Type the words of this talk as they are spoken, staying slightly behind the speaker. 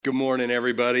Good morning,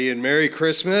 everybody, and Merry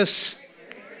Christmas.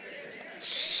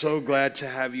 So glad to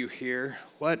have you here.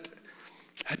 That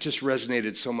just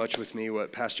resonated so much with me,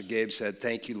 what Pastor Gabe said.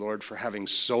 Thank you, Lord, for having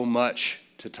so much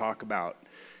to talk about.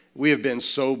 We have been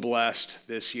so blessed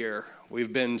this year.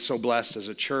 We've been so blessed as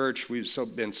a church. We've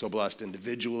been so blessed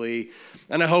individually.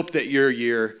 And I hope that your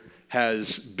year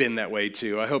has been that way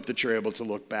too. I hope that you're able to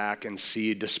look back and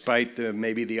see, despite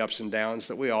maybe the ups and downs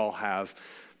that we all have,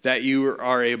 that you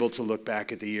are able to look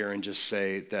back at the year and just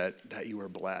say that you were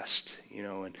blessed,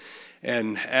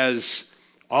 and as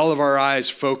all of our eyes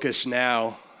focus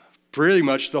now, pretty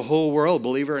much the whole world,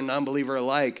 believer and non-believer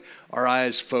alike, our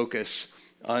eyes focus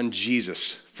on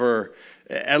Jesus for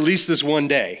at least this one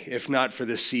day, if not for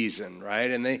this season,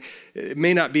 right? And they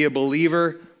may not be a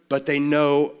believer, but they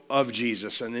know of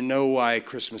Jesus and they know why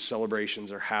Christmas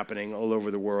celebrations are happening all over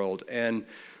the world. And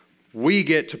we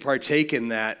get to partake in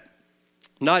that,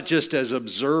 not just as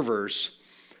observers,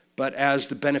 but as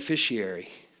the beneficiary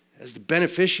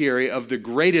of the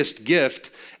greatest gift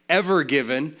ever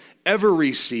given, ever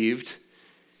received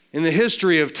in the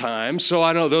history of time. So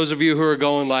I know those of you who are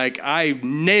going like, I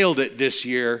nailed it this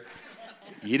year.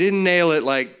 You didn't nail it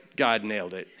like God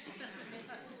nailed it.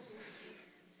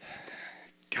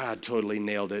 God totally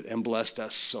nailed it and blessed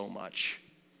us so much.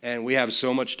 And we have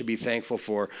so much to be thankful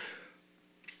for.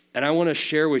 And I want to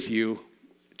share with you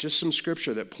just some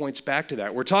scripture that points back to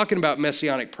that. We're talking about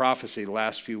messianic prophecy the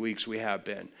last few weeks we have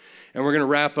been. And we're going to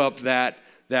wrap up that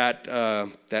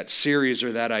series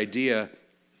or that idea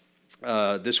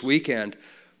this weekend.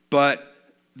 But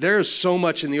there is so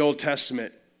much in the Old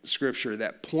Testament scripture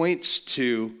that points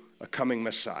to a coming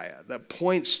Messiah, that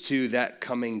points to that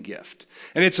coming gift.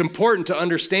 And it's important to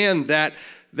understand that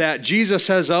Jesus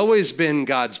has always been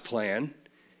God's plan.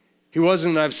 He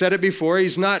wasn't, I've said it before,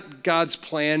 he's not God's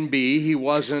plan B. He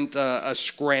wasn't a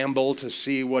scramble to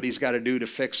see what he's got to do to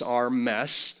fix our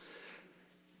mess.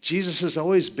 Jesus has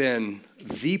always been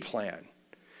the plan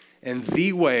and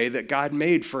the way that God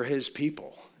made for his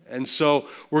people. And so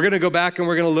we're going to go back and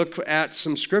we're going to look at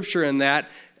some scripture in that.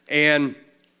 And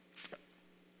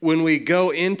when we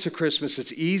go into Christmas,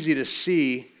 it's easy to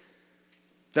see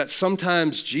that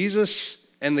sometimes Jesus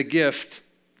and the gift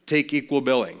take equal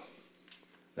billing.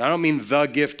 I don't mean the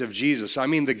gift of Jesus. I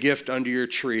mean the gift under your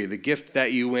tree, the gift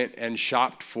that you went and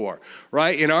shopped for,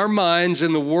 right? In our minds,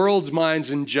 in the world's minds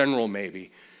in general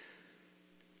maybe,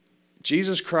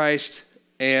 Jesus Christ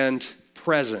and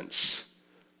presents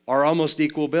are almost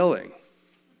equal billing,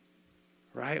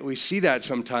 right? We see that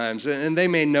sometimes, and they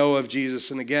may know of Jesus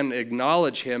and again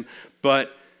acknowledge him, but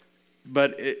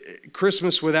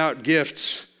Christmas without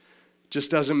gifts just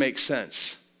doesn't make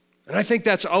sense. And I think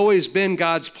that's always been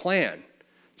God's plan.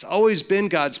 It's always been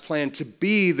God's plan to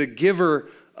be the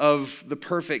giver of the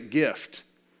perfect gift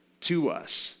to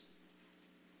us.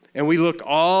 And we look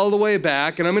all the way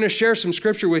back, and I'm going to share some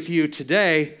scripture with you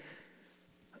today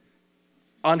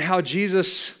on how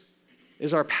Jesus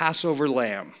is our Passover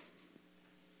lamb.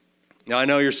 Now, I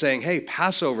know you're saying, hey,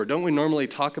 Passover, don't we normally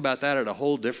talk about that at a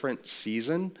whole different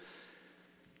season?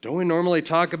 Don't we normally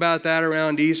talk about that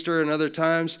around Easter and other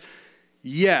times?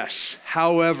 Yes,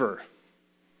 however,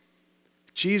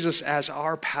 Jesus as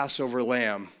our Passover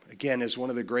lamb, again, is one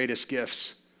of the greatest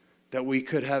gifts that we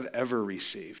could have ever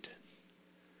received.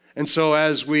 And so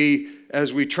as we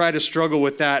try to struggle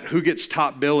with that, who gets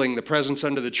top billing, the presents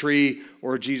under the tree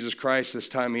or Jesus Christ this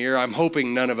time of year, I'm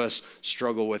hoping none of us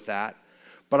struggle with that.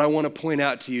 But I want to point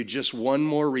out to you just one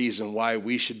more reason why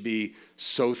we should be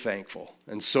so thankful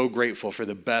and so grateful for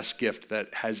the best gift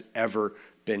that has ever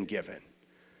been given.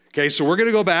 Okay, so we're going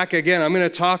to go back. Again, I'm going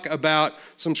to talk about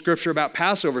some scripture about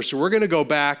Passover. So we're going to go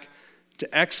back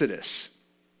to Exodus.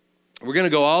 We're going to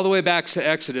go all the way back to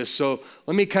Exodus. So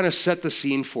let me kind of set the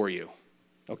scene for you.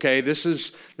 Okay, this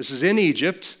is in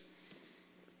Egypt.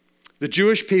 The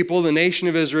Jewish people, the nation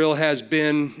of Israel, has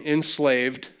been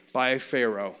enslaved by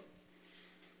Pharaoh.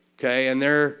 Okay, and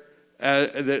they're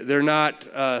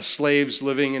not slaves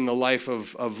living in the life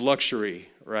of luxury,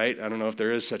 right? I don't know if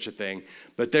there is such a thing,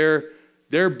 but they're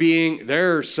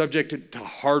subjected to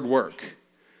hard work.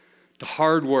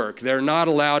 They're not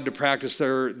allowed to practice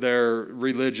their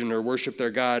religion or worship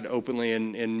their God openly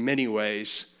in many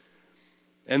ways.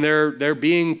 And they're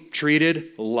being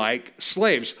treated like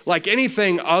slaves, like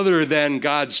anything other than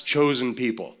God's chosen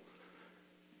people.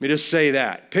 Let me just say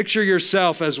that. Picture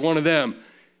yourself as one of them.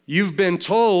 You've been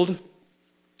told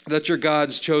that you're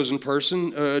God's chosen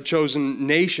person, chosen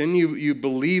nation. You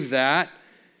believe that.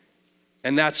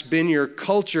 And that's been your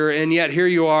culture, and yet here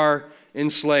you are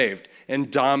enslaved and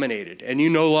dominated, and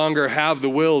you no longer have the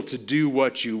will to do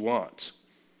what you want.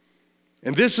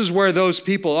 And this is where those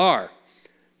people are.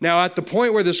 Now, at the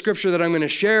point where the scripture that I'm going to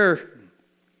share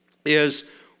is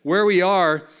where we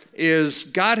are, is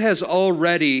God has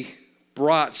already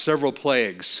brought several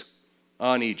plagues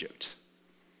on Egypt.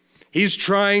 He's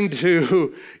trying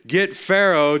to get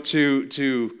Pharaoh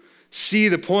to see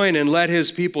the point and let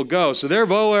his people go. So there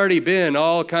have already been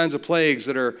all kinds of plagues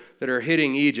that are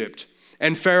hitting Egypt.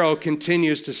 And Pharaoh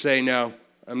continues to say, no,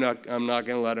 I'm not going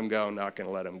to let him go. I'm not going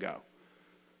to let him go.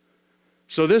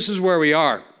 So this is where we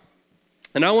are.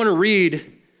 And I want to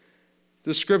read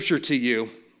the scripture to you.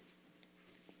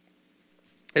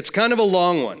 It's kind of a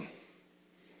long one.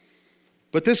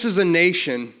 But this is a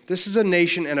nation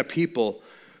and a people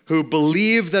who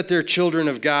believe that they're children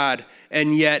of God,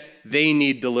 and yet they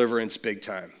need deliverance big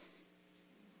time.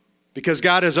 Because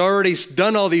God has already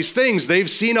done all these things.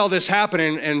 They've seen all this happen,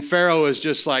 and Pharaoh is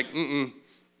just like,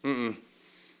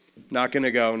 not going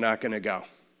to go, not going to go.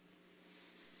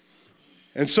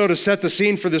 And so to set the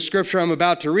scene for the scripture I'm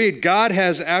about to read, God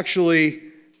has actually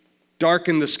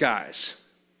darkened the skies.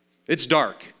 It's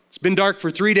dark. It's been dark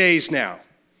for 3 days now.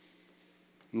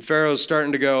 And Pharaoh's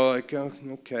starting to go like, oh,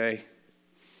 okay,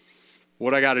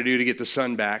 what I got to do to get the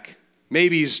sun back?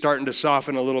 Maybe he's starting to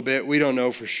soften a little bit. We don't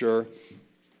know for sure.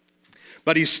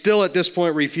 But he's still at this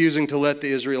point refusing to let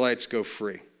the Israelites go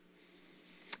free.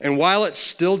 And while it's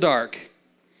still dark,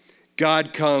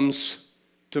 God comes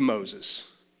to Moses.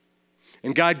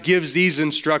 And God gives these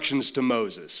instructions to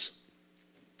Moses.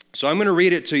 So I'm going to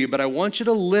read it to you, but I want you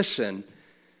to listen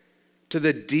to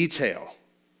the detail.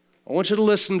 I want you to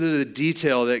listen to the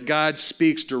detail that God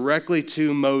speaks directly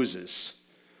to Moses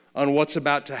on what's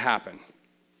about to happen.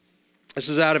 This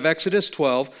is out of Exodus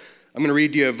 12. I'm going to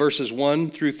read you verses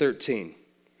 1 through 13.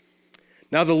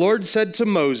 Now the Lord said to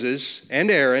Moses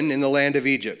and Aaron in the land of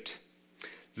Egypt,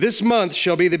 "This month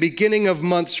shall be the beginning of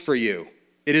months for you.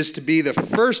 It is to be the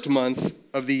first month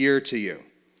of the year to you.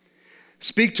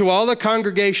 Speak to all the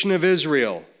congregation of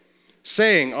Israel,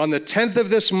 saying, on the 10th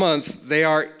of this month they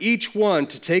are each one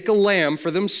to take a lamb for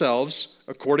themselves,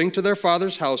 according to their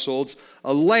father's households,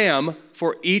 a lamb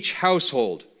for each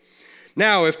household.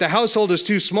 Now, if the household is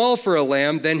too small for a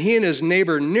lamb, then he and his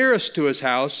neighbor nearest to his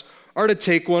house are to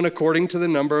take one according to the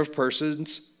number of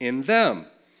persons in them.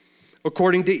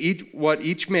 According to what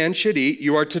each man should eat,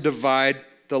 you are to divide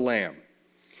the lamb.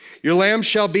 Your lamb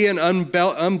shall be an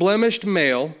unblemished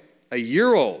male, a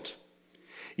year old.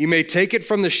 You may take it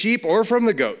from the sheep or from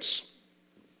the goats.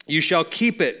 You shall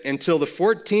keep it until the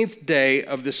 14th day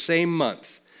of the same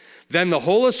month. Then the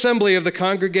whole assembly of the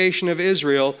congregation of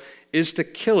Israel is to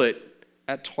kill it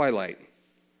at twilight.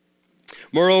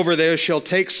 Moreover, they shall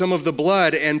take some of the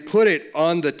blood and put it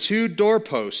on the 2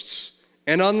 doorposts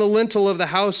and on the lintel of the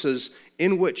houses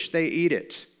in which they eat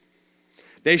it.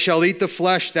 They shall eat the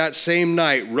flesh that same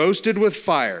night, roasted with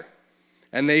fire,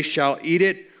 and they shall eat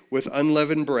it with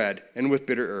unleavened bread and with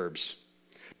bitter herbs.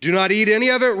 Do not eat any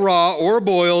of it raw or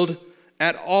boiled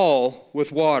at all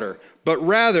with water, but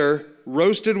rather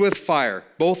roasted with fire,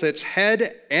 both its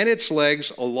head and its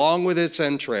legs, along with its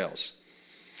entrails.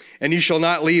 And you shall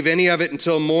not leave any of it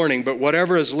until morning, but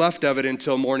whatever is left of it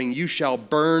until morning you shall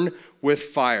burn with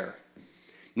fire.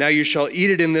 Now you shall eat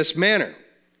it in this manner,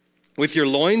 with your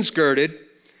loins girded,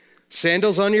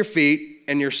 sandals on your feet,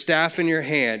 and your staff in your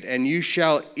hand, and you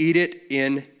shall eat it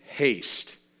in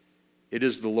haste. It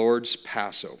is the Lord's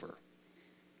Passover."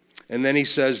 And then he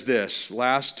says this,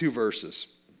 last 2 verses.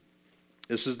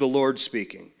 This is the Lord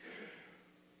speaking.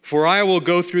 "For I will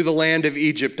go through the land of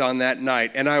Egypt on that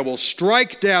night, and I will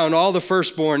strike down all the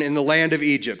firstborn in the land of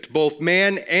Egypt, both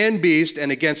man and beast,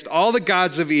 and against all the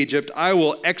gods of Egypt I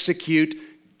will execute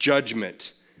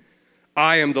judgment.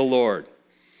 I am the Lord.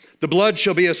 The blood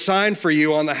shall be a sign for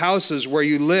you on the houses where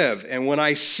you live, and when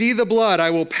I see the blood I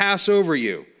will pass over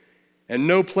you, and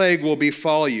no plague will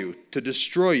befall you to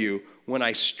destroy you when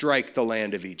I strike the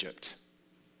land of Egypt."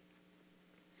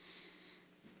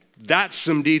 That's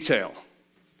some detail.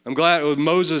 I'm glad it was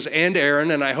Moses and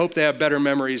Aaron, and I hope they have better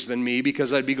memories than me,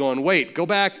 because I'd be going, wait, go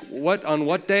back, on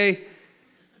what day?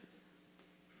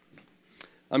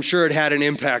 I'm sure it had an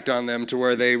impact on them to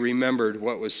where they remembered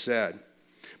what was said.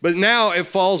 But now it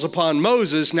falls upon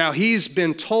Moses. Now he's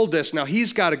been told this. Now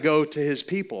he's got to go to his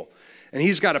people, and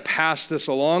he's got to pass this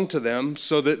along to them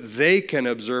so that they can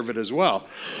observe it as well.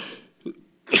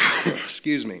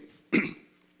 Excuse me.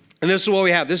 And this is what we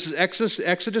have. This is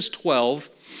Exodus 12,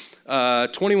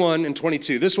 21 and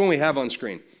 22. This one we have on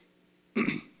screen.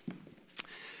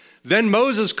 Then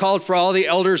Moses called for all the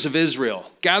elders of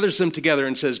Israel, gathers them together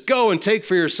and says, "Go and take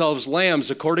for yourselves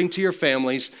lambs according to your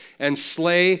families and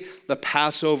slay the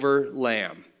Passover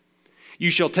lamb. You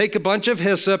shall take a bunch of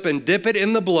hyssop and dip it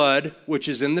in the blood which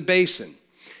is in the basin.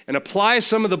 and apply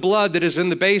some of the blood that is in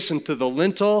the basin to the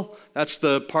lintel, that's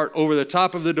the part over the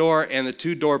top of the door, and the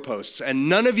 2 doorposts. And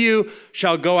none of you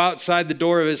shall go outside the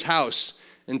door of his house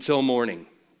until morning.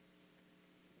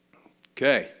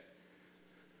 Okay.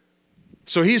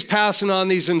 So he's passing on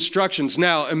these instructions.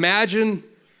 Now, imagine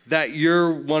that you're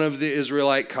one of the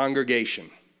Israelite congregation,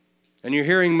 and you're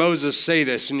hearing Moses say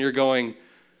this, and you're going,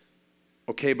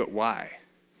 okay, but why?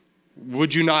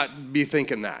 Would you not be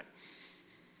thinking that?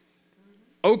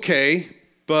 Okay,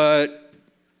 but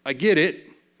I get it,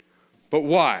 but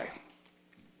why?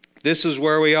 This is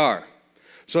where we are.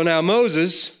 So now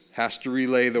Moses has to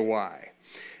relay the why.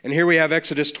 And here we have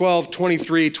Exodus 12,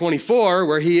 23, 24,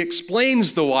 where he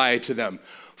explains the why to them.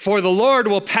 For the Lord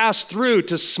will pass through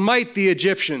to smite the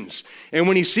Egyptians. And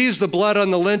when he sees the blood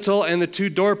on the lintel and the 2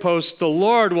 doorposts, the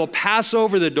Lord will pass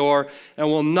over the door and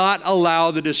will not allow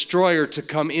the destroyer to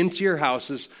come into your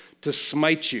houses to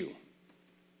smite you.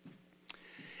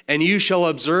 And you shall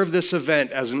observe this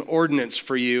event as an ordinance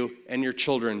for you and your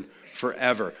children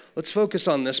forever. Let's focus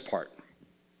on this part.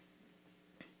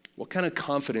 What kind of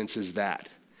confidence is that?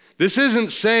 This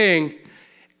isn't saying,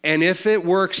 and if it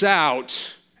works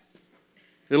out,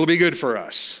 it'll be good for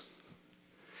us.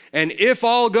 And if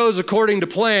all goes according to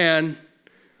plan,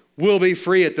 we'll be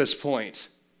free at this point.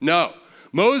 No.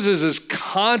 Moses is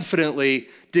confidently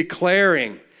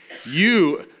declaring,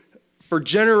 you, for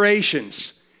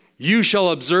generations, you shall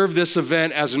observe this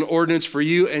event as an ordinance for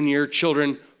you and your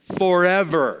children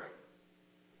forever.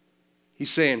 He's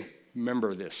saying,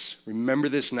 remember this. Remember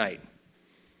this night.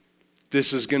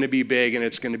 This is going to be big, and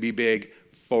it's going to be big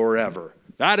forever.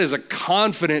 That is a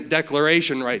confident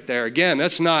declaration right there. Again,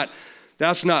 that's not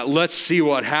let's see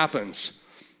what happens.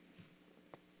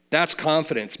 That's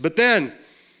confidence. But then,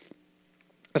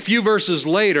 a few verses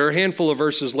later, a handful of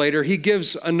verses later, he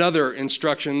gives another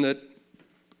instruction that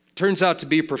turns out to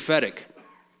be prophetic.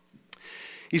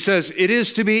 He says, it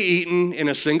is to be eaten in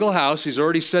a single house. He's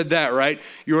already said that, right?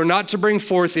 You are not to bring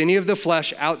forth any of the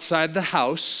flesh outside the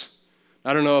house.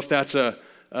 I don't know if that's a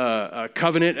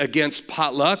covenant against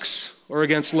potlucks or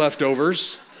against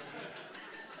leftovers.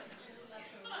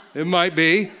 It might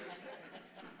be.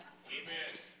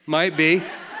 Might be.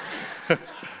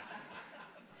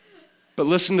 But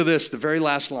listen to this, the very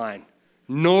last line.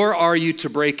 Nor are you to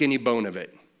break any bone of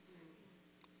it.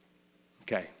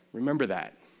 Okay, remember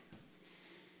that.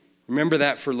 Remember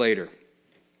that for later.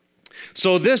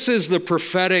 So this is the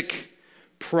prophetic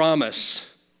promise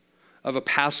of a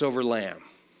Passover lamb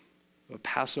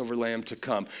to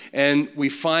come. And we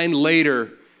find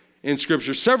later in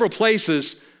Scripture, several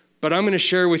places, but I'm going to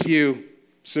share with you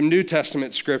some New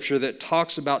Testament Scripture that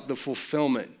talks about the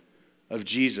fulfillment of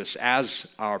Jesus as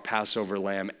our Passover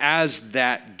lamb, as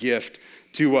that gift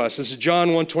to us. This is John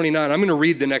 1:29. I'm going to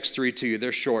read the next 3 to you.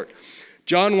 They're short.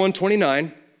 John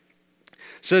 1:29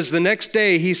 says, the next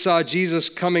day he saw Jesus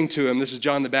coming to him. This is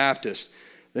John the Baptist.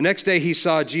 The next day he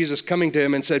saw Jesus coming to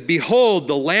him and said, behold,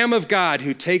 the Lamb of God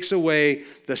who takes away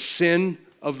the sin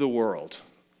of the world.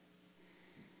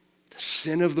 The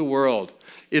sin of the world.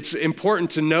 It's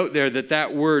important to note there that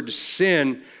that word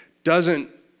sin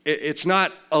it's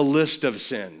not a list of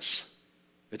sins.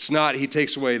 It's not he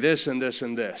takes away this and this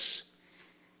and this.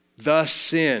 The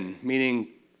sin, meaning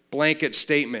blanket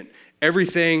statement.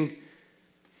 Everything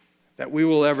that we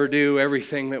will ever do,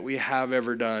 everything that we have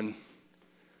ever done,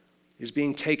 is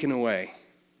being taken away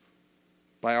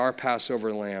by our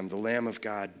Passover lamb, the Lamb of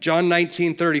God. John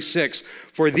 19:36,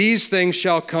 for these things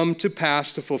shall come to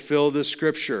pass to fulfill the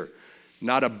scripture.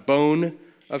 Not a bone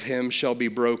of him shall be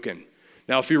broken.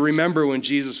 Now, if you remember when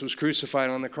Jesus was crucified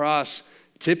on the cross,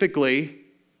 typically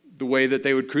the way that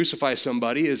they would crucify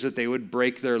somebody is that they would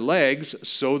break their legs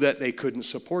so that they couldn't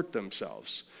support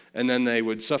themselves. And then they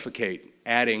would suffocate,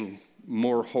 adding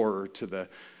more horror to the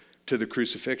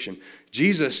crucifixion.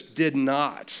 Jesus did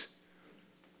not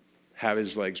have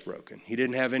his legs broken. He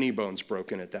didn't have any bones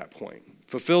broken at that point.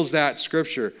 Fulfills that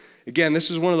scripture. Again,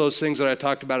 this is one of those things that I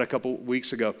talked about a couple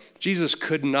weeks ago. Jesus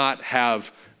could not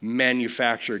have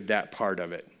manufactured that part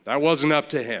of it. That wasn't up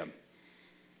to him.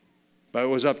 But it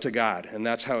was up to God, and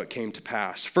that's how it came to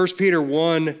pass. 1 Peter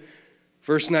 1,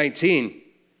 verse 19.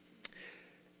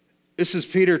 This is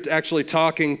Peter actually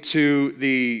talking to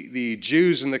the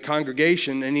Jews in the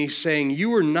congregation, and he's saying,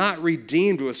 you were not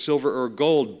redeemed with silver or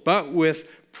gold, but with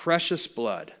precious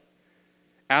blood,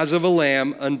 as of a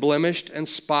lamb, unblemished and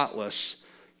spotless,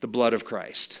 the blood of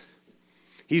Christ.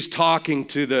 He's talking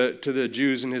to the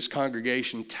Jews in his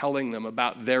congregation, telling them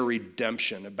about their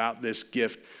redemption, about this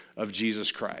gift of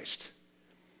Jesus Christ.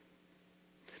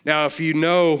 Now, if you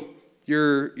know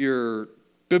your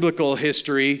biblical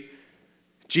history,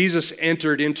 Jesus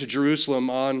entered into Jerusalem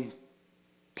on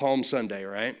Palm Sunday,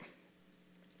 right?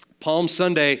 Palm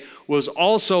Sunday was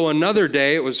also another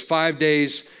day. It was 5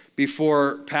 days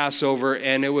before Passover,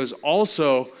 and it was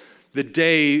also the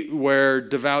day where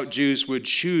devout Jews would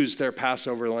choose their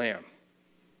Passover lamb.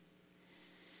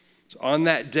 So on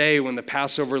that day when the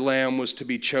Passover lamb was to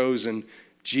be chosen,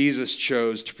 Jesus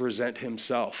chose to present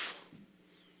himself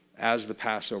as the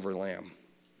Passover lamb.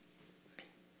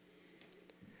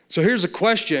 So here's a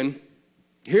question.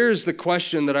 Here's the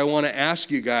question that I want to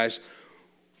ask you guys.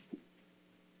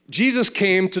 Jesus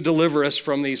came to deliver us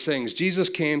from these things. Jesus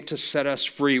came to set us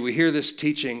free. We hear this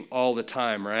teaching all the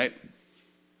time, right?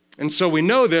 And so we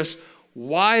know this.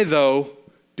 Why, though,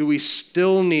 do we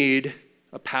still need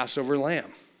a Passover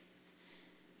lamb?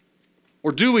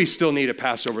 Or do we still need a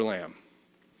Passover lamb?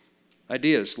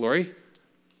 Ideas, Lori?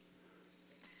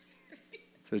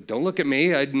 Says, don't look at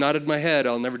me. I nodded my head.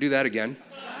 I'll never do that again.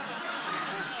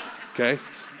 Okay.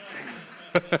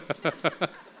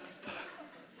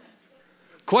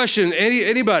 Question,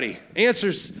 anybody?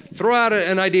 Answers, throw out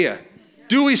an idea.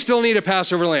 Do we still need a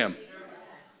Passover lamb?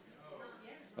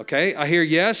 Okay, I hear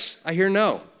yes, I hear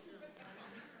no.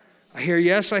 I hear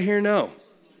yes, I hear no.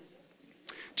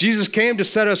 Jesus came to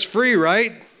set us free,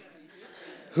 right?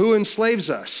 Who enslaves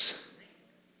us?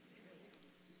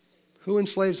 Who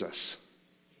enslaves us?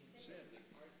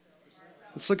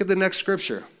 Let's look at the next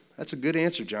scripture. That's a good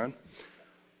answer, John.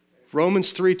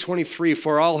 Romans 3:23,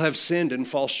 for all have sinned and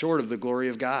fall short of the glory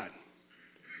of God.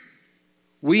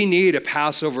 We need a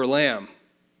Passover lamb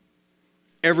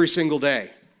every single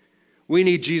day. We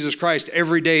need Jesus Christ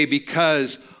every day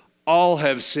because all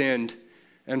have sinned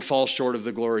and fall short of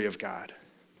the glory of God.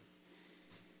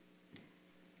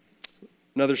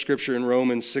 Another scripture in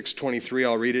Romans 6:23,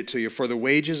 I'll read it to you. For the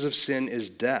wages of sin is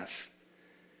death,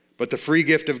 but the free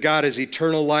gift of God is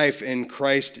eternal life in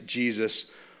Christ Jesus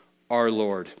our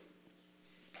Lord.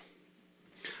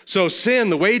 So sin,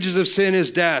 the wages of sin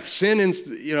is death. Sin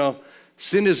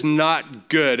is not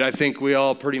good. I think we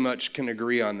all pretty much can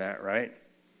agree on that, right?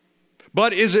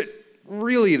 But is it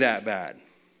really that bad?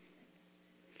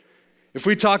 If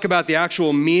we talk about the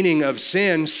actual meaning of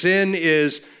sin, sin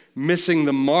is missing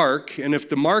the mark. And if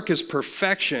the mark is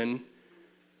perfection,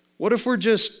 what if we're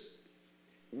just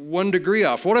 1 degree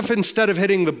off? What if instead of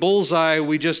hitting the bullseye,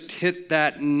 we just hit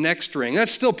that next ring?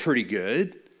 That's still pretty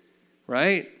good,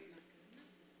 right?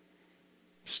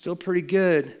 Still pretty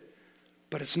good,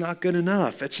 but it's not good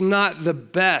enough. It's not the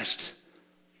best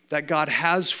that God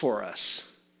has for us.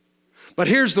 But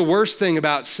here's the worst thing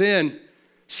about sin.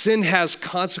 Sin has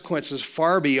consequences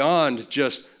far beyond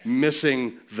just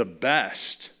missing the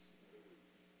best.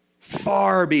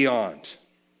 Far beyond.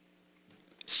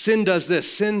 Sin does this.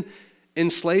 Sin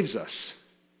enslaves us.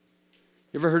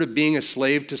 You ever heard of being a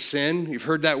slave to sin? You've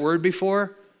heard that word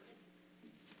before?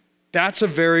 That's a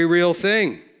very real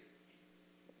thing.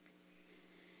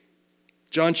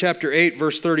 John chapter 8,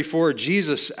 verse 34,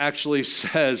 Jesus actually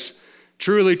says,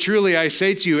 truly, truly, I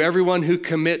say to you, everyone who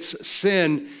commits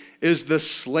sin is the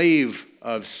slave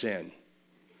of sin.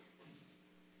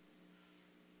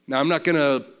 Now, I'm not going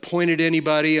to point at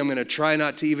anybody. I'm going to try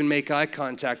not to even make eye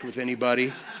contact with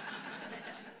anybody.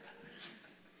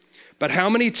 But how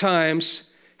many times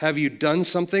have you done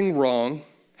something wrong?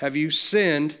 Have you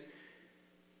sinned?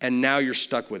 And now you're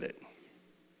stuck with it.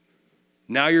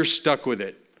 Now you're stuck with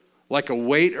it. Like a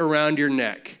weight around your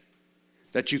neck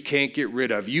that you can't get rid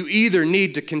of. You either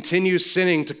need to continue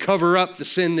sinning to cover up the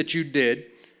sin that you did,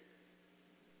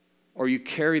 or you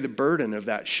carry the burden of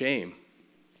that shame.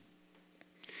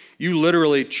 You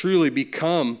literally, truly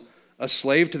become a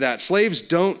slave to that. Slaves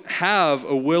don't have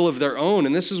a will of their own,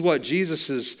 and this is what Jesus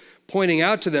is pointing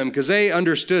out to them because they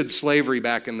understood slavery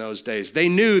back in those days. They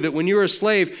knew that when you were a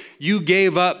slave, you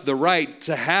gave up the right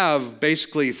to have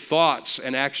basically thoughts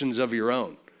and actions of your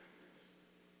own.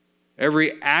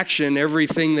 Every action,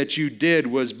 everything that you did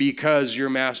was because your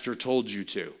master told you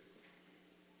to.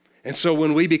 And so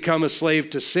when we become a slave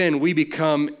to sin, we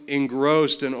become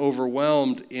engrossed and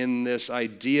overwhelmed in this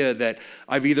idea that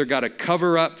I've either got to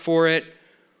cover up for it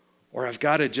or I've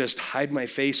got to just hide my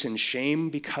face in shame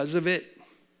because of it.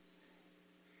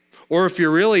 Or if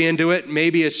you're really into it,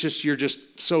 maybe it's just you're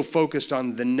just so focused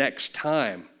on the next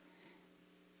time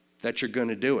that you're going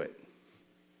to do it.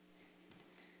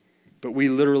 But we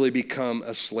literally become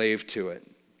a slave to it.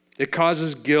 It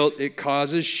causes guilt, it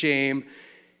causes shame,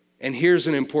 and here's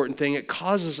an important thing, it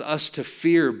causes us to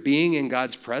fear being in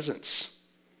God's presence.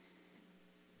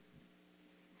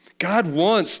 God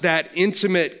wants that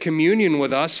intimate communion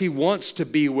with us. He wants to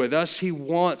be with us. He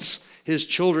wants his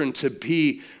children to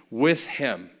be with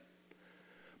him.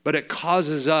 But it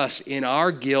causes us in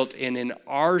our guilt and in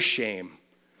our shame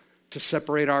to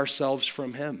separate ourselves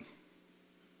from him.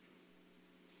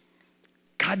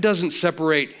 God doesn't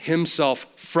separate himself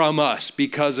from us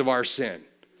because of our sin.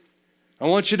 I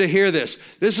want you to hear this.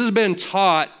 This has been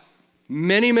taught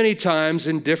many, many times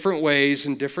in different ways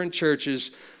in different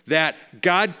churches that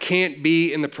God can't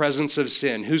be in the presence of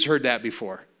sin. Who's heard that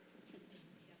before?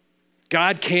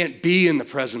 God can't be in the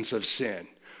presence of sin.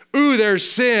 Ooh, there's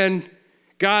sin.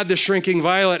 God, the shrinking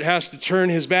violet, has to turn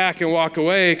his back and walk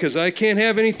away because I can't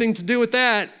have anything to do with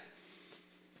that.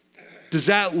 Does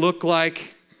that look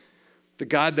like the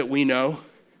God that we know?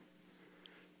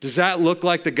 Does that look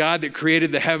like the God that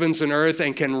created the heavens and earth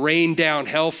and can rain down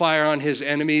hellfire on his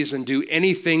enemies and do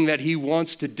anything that he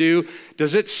wants to do?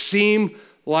 Does it seem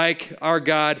like our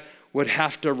God would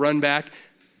have to run back?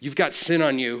 You've got sin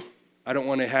on you. I don't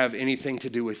want to have anything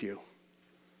to do with you.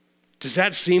 Does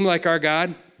that seem like our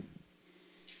God?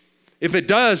 If it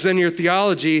does, then your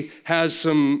theology has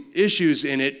some issues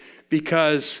in it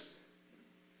because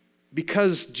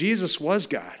Jesus was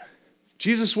God.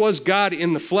 Jesus was God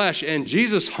in the flesh, and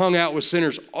Jesus hung out with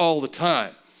sinners all the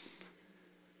time.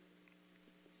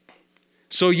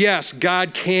 So yes,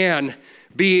 God can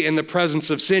be in the presence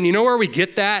of sin. You know where we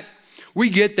get that? We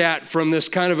get that from this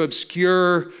kind of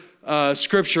obscure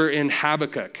scripture in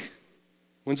Habakkuk.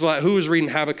 Who was reading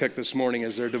Habakkuk this morning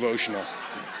as their devotional?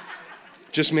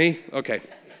 Just me? Okay.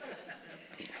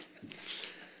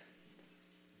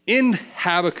 In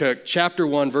Habakkuk chapter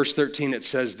 1, verse 13, it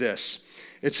says this.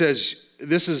 It says,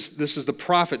 this is the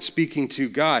prophet speaking to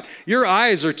God. Your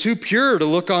eyes are too pure to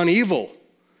look on evil.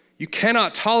 You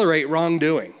cannot tolerate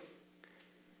wrongdoing.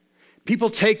 People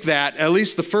take that, at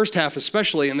least the first half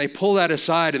especially, and they pull that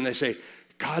aside and they say,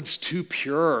 God's too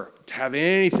pure to have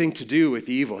anything to do with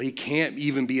evil. He can't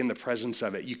even be in the presence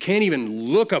of it. You can't even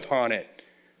look upon it.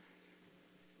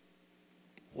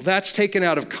 Well, that's taken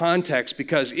out of context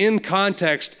because in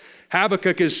context,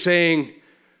 Habakkuk is saying,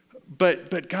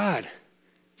 but God,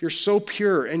 you're so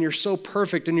pure and you're so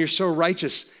perfect and you're so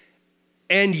righteous,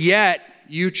 and yet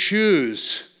you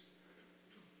choose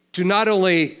to not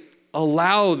only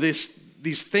allow these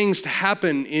things to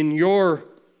happen in your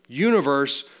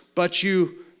universe, but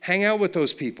you hang out with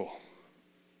those people.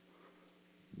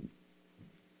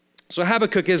 So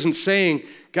Habakkuk isn't saying,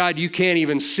 God, you can't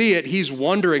even see it. He's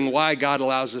wondering why God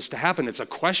allows this to happen. It's a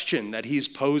question that he's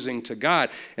posing to God.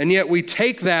 And yet we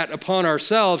take that upon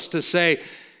ourselves to say,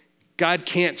 God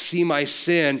can't see my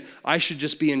sin. I should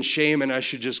just be in shame and I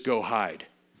should just go hide.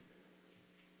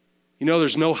 You know,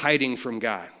 there's no hiding from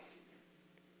God.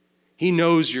 He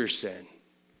knows your sin.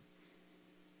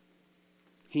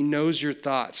 He knows your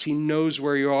thoughts. He knows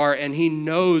where you are, and he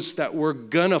knows that we're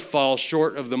gonna fall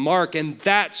short of the mark, and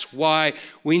that's why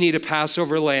we need a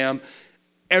Passover lamb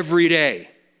every day.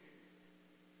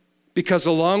 Because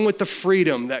along with the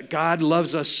freedom that God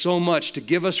loves us so much to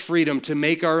give us freedom to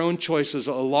make our own choices,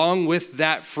 along with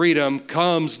that freedom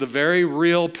comes the very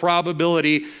real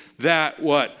probability that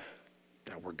what?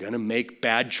 That we're gonna make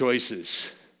bad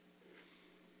choices.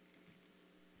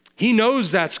 He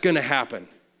knows that's gonna happen.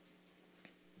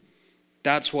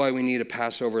 That's why we need a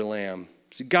Passover lamb.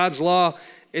 See, God's law,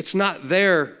 it's not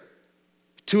there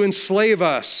to enslave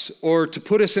us or to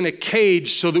put us in a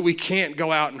cage so that we can't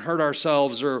go out and hurt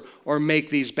ourselves or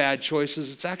make these bad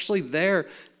choices. It's actually there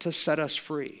to set us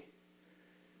free.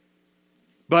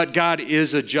 But God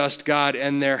is a just God,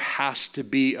 and there has to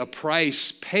be a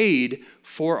price paid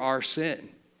for our sin.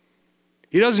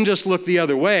 He doesn't just look the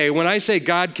other way. When I say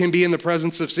God can be in the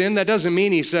presence of sin, that doesn't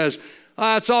mean he says,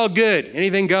 it's all good,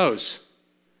 anything goes.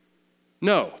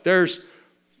 No, there's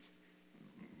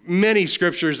many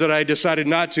scriptures that I decided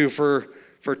not to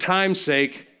for time's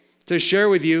sake to share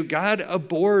with you. God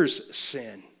abhors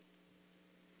sin.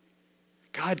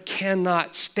 God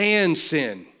cannot stand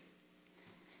sin.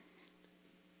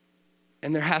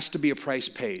 And there has to be a price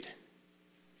paid.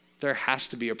 There has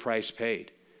to be a price paid.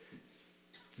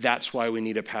 That's why we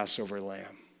need a Passover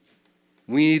lamb.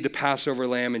 We need the Passover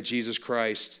lamb in Jesus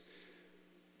Christ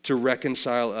to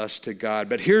reconcile us to God.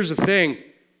 But here's the thing.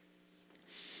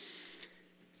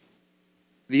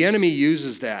 The enemy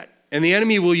uses that. And the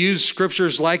enemy will use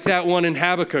scriptures like that one in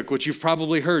Habakkuk, which you've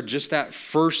probably heard, just that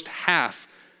first half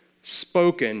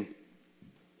spoken.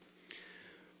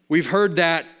 We've heard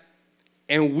that,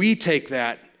 and we take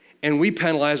that, and we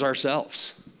penalize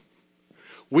ourselves.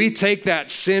 We take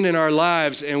that sin in our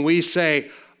lives, and we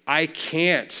say, I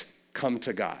can't come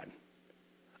to God.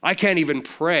 I can't even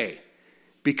pray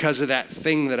because of that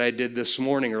thing that I did this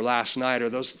morning or last night or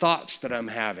those thoughts that I'm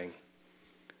having.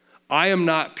 I am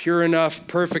not pure enough,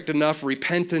 perfect enough,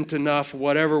 repentant enough,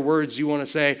 whatever words you want to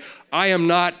say. I am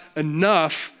not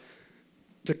enough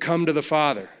to come to the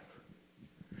Father.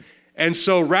 And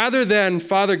so rather than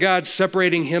Father God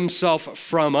separating himself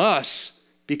from us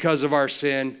because of our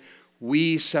sin,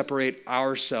 we separate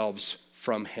ourselves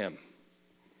from him.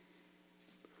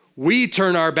 We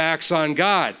turn our backs on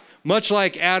God, much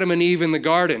like Adam and Eve in the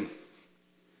garden,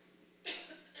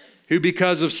 who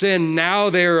because of sin,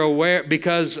 now they're aware,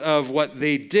 because of what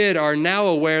they did, are now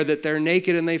aware that they're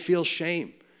naked and they feel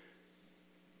shame.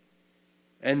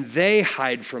 And they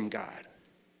hide from God.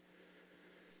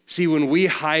 See, when we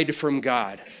hide from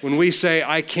God, when we say,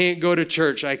 I can't go to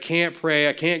church, I can't pray,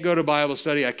 I can't go to Bible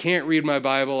study, I can't read my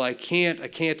Bible, I can't,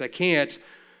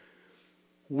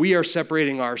 we are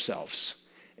separating ourselves.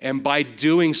 And by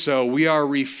doing so, we are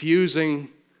refusing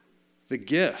the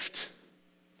gift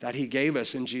that he gave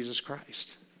us in Jesus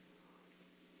Christ.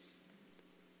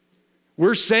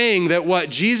 We're saying that what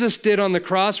Jesus did on the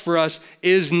cross for us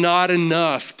is not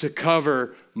enough to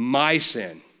cover my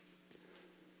sin,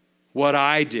 what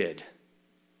I did.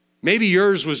 Maybe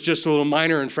yours was just a little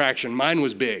minor infraction. Mine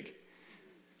was big.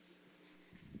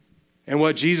 And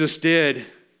what Jesus did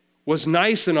was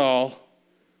nice and all,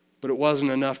 but it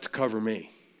wasn't enough to cover me.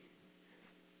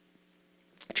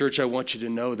 Church, I want you to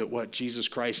know that what Jesus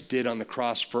Christ did on the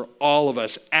cross for all of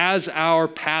us, as our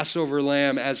Passover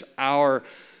lamb, as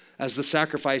the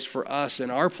sacrifice for us in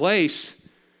our place,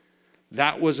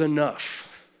 that was enough.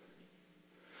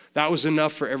 That was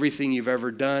enough for everything you've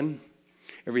ever done,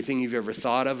 everything you've ever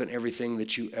thought of, and everything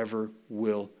that you ever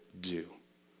will do.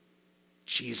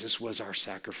 Jesus was our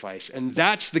sacrifice. And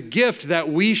that's the gift that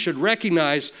we should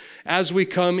recognize as we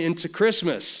come into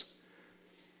Christmas.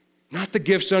 Not the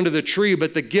gifts under the tree,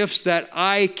 but the gifts that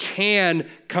I can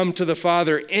come to the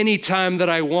Father anytime that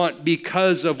I want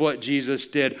because of what Jesus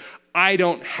did. I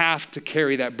don't have to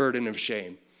carry that burden of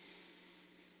shame.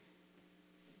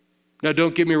 Now,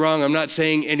 don't get me wrong. I'm not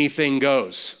saying anything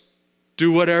goes.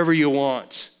 Do whatever you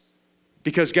want,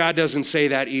 because God doesn't say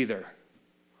that either.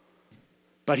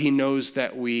 But he knows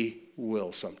that we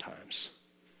will sometimes.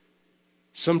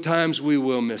 Sometimes we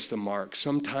will miss the mark.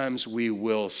 Sometimes we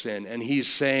will sin. And he's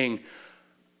saying,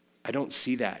 I don't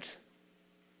see that.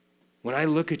 When I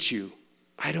look at you,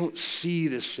 I don't see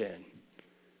the sin.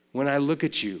 When I look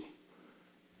at you,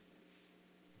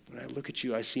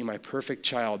 I see my perfect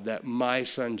child that my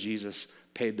son Jesus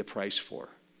paid the price for.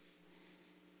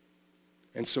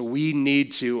 And so we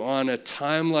need to, on a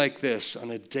time like this,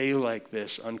 on a day like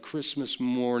this, on Christmas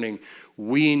morning,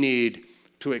 we need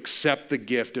to accept the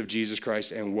gift of Jesus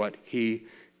Christ and what he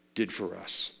did for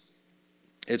us.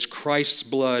 It's Christ's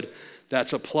blood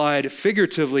that's applied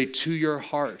figuratively to your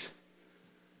heart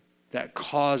that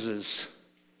causes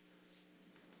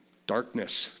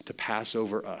darkness to pass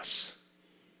over us.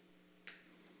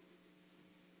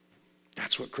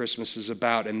 That's what Christmas is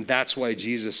about, and that's why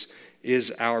Jesus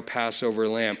is our Passover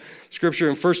lamb. Scripture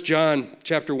in 1 John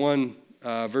chapter 1,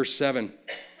 verse 7.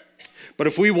 But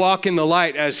if we walk in the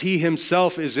light as he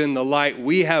himself is in the light,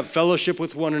 we have fellowship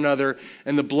with one another,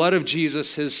 and the blood of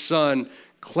Jesus, his son,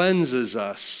 cleanses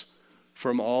us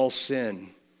from all sin.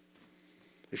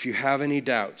 If you have any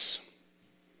doubts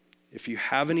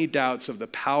of the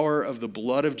power of the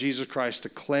blood of Jesus Christ to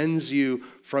cleanse you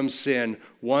from sin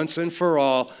once and for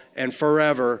all and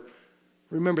forever,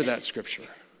 remember that scripture.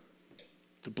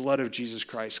 The blood of Jesus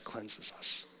Christ cleanses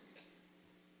us.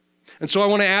 And so I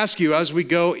want to ask you, as we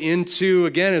go into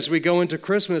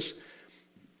Christmas,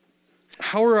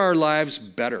 how are our lives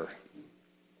better?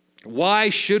 Why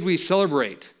should we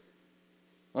celebrate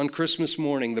on Christmas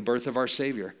morning the birth of our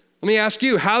Savior? Let me ask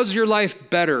you, how's your life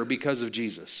better because of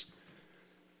Jesus?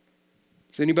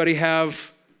 Does anybody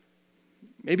have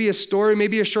maybe a story,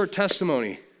 maybe a short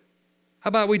testimony? How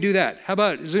about we do that?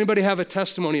 Does anybody have a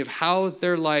testimony of how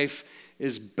their life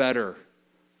is better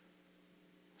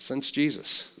since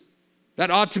Jesus? That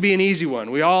ought to be an easy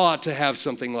one. We all ought to have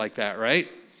something like that, right?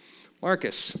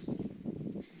 Marcus.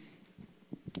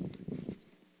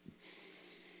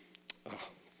 Oh,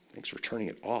 thanks for turning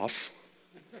it off.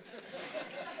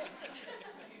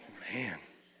 Man.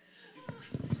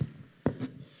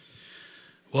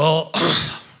 Well,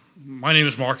 my name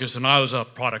is Marcus, and I was a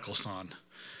prodigal son.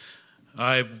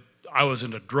 I was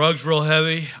into drugs real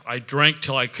heavy. I drank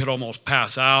till I could almost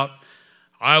pass out.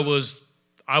 I was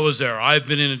there. I've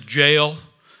been in jail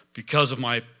because of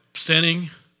my sinning.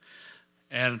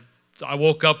 And I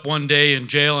woke up one day in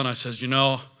jail and I says,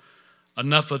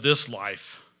 enough of this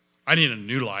life. I need a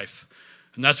new life.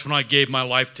 And that's when I gave my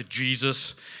life to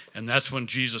Jesus, and that's when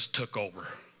Jesus took over.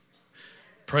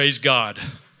 Praise God.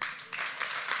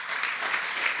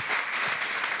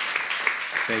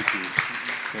 Thank you.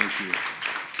 Thank you.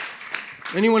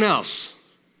 Anyone else?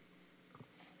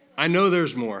 I know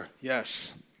there's more.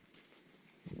 Yes.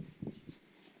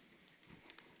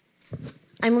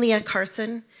 I'm Leah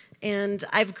Carson, and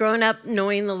I've grown up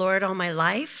knowing the Lord all my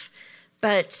life,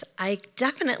 but I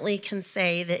definitely can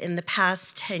say that in the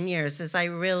past 10 years, as I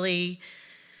really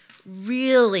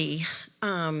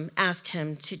asked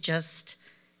him to just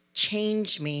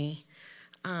change me,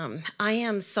 I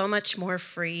am so much more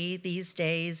free these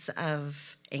days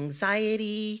of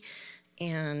anxiety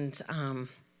and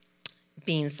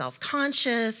being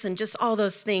self-conscious and just all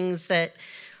those things that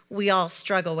we all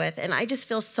struggle with. And I just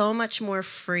feel so much more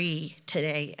free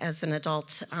today as an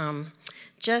adult. I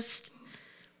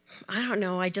don't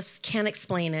know, I just can't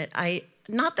explain it.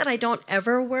 Not that I don't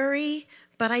ever worry,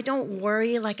 but I don't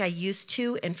worry like I used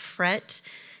to and fret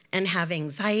and have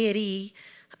anxiety.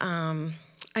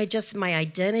 My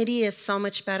identity is so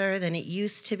much better than it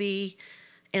used to be.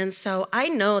 And so I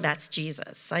know that's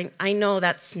Jesus. I know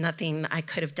that's nothing I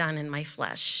could have done in my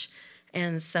flesh.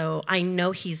 And so I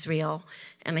know he's real,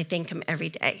 and I thank him every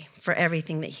day for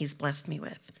everything that he's blessed me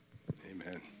with.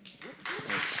 Amen.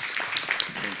 Thanks.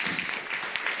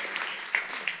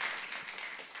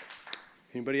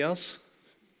 Anybody else?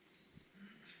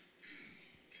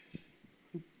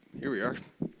 Here we are.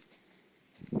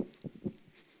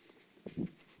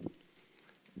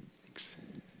 Thanks.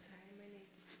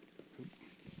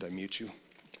 Did I mute you?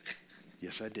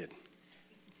 Yes, I did.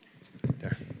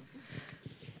 There.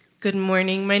 Good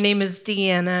morning. My name is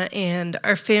Deanna, and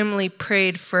our family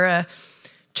prayed for a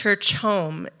church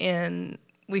home, and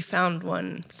we found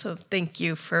one. So thank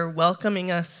you for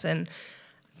welcoming us, and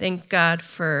thank God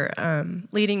for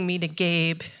leading me to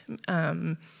Gabe,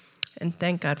 and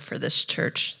thank God for this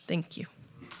church. Thank you.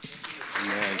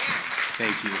 Amen.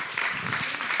 Thank you.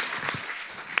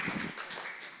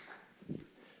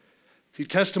 See,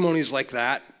 testimonies like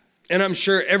that, and I'm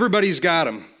sure everybody's got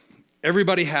them.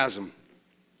 Everybody has them.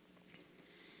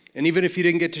 And even if you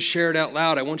didn't get to share it out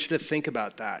loud, I want you to think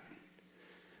about that.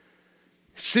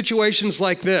 Situations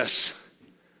like this,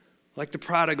 like the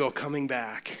prodigal coming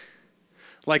back,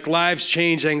 like lives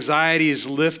change, anxiety is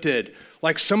lifted,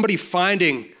 like somebody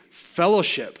finding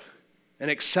fellowship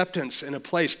and acceptance in a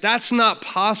place. That's not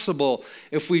possible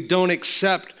if we don't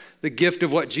accept the gift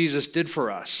of what Jesus did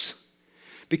for us.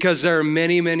 Because there are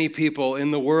many, many people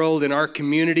in the world, in our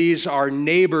communities, our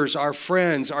neighbors, our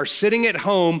friends, are sitting at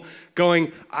home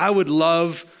going, I would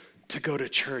love to go to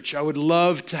church. I would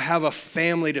love to have a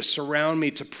family to surround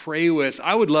me, to pray with.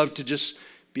 I would love to just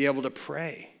be able to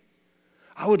pray.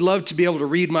 I would love to be able to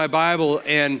read my Bible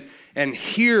and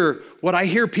hear what I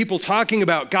hear people talking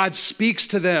about. God speaks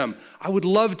to them. I would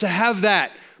love to have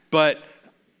that, but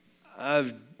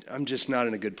I'm just not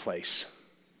in a good place.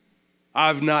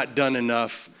 I've not done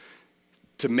enough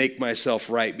to make myself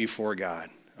right before God.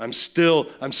 I'm still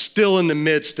in the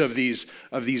midst of these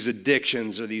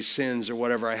addictions or these sins or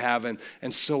whatever I have,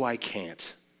 and so I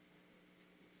can't.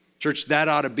 Church, that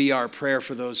ought to be our prayer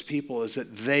for those people, is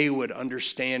that they would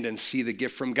understand and see the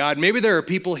gift from God. Maybe there are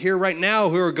people here right now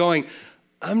who are going,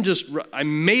 I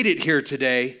made it here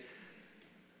today,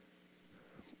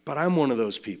 but I'm one of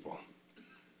those people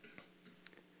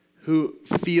who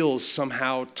feels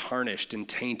somehow tarnished and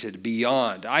tainted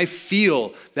beyond. I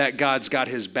feel that God's got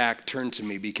his back turned to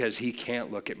me because he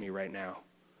can't look at me right now.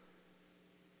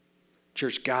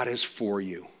 Church, God is for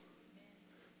you.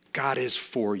 God is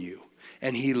for you,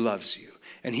 and he loves you.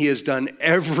 And he has done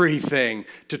everything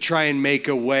to try and make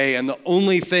a way, and the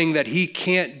only thing that he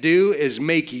can't do is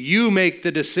make you make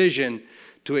the decision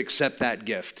to accept that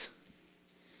gift.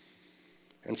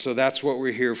 And so that's what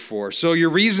we're here for. So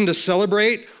your reason to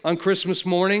celebrate on Christmas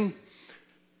morning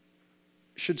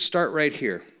should start right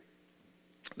here.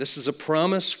 This is a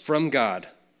promise from God,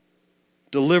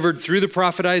 delivered through the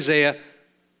prophet Isaiah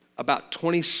about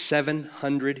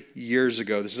 2,700 years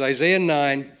ago. This is Isaiah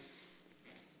 9,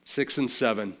 6 and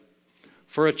 7.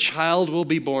 For a child will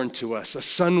be born to us, a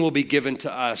son will be given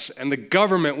to us, and the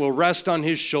government will rest on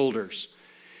his shoulders.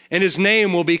 And his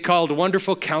name will be called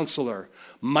Wonderful Counselor,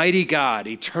 Mighty God,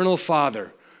 Eternal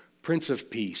Father, Prince of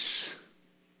Peace.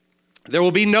 There will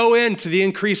be no end to the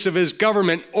increase of his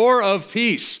government or of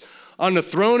peace on the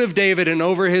throne of David and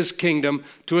over his kingdom,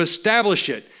 to establish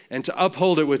it and to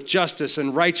uphold it with justice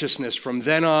and righteousness from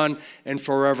then on and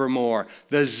forevermore.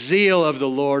 The zeal of the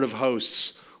Lord of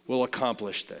hosts will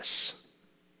accomplish this.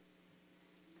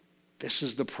 This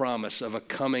is the promise of a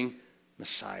coming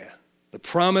Messiah, the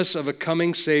promise of a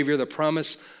coming Savior, the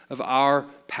promise of our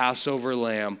Passover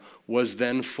lamb was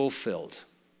then fulfilled.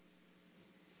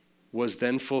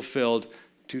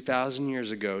 2,000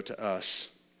 years ago to us.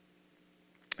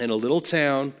 In a little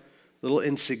town, little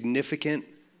insignificant,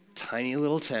 tiny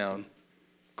little town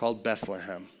called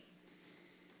Bethlehem.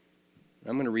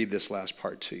 I'm going to read this last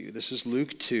part to you. This is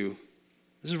Luke 2,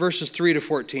 This is verses 3 to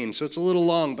 14, so it's a little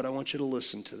long, but I want you to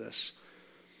listen to this.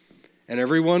 And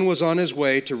everyone was on his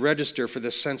way to register for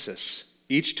the census,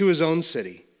 each to his own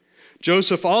city.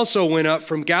 Joseph also went up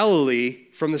from Galilee,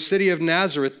 from the city of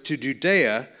Nazareth to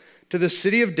Judea, to the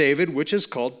city of David, which is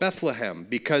called Bethlehem,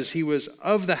 because he was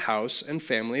of the house and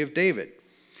family of David,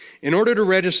 in order to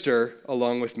register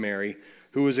along with Mary,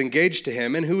 who was engaged to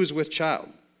him and who was with child.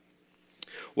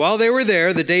 While they were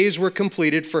there, the days were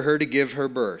completed for her to give her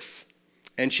birth.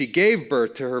 And she gave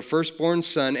birth to her firstborn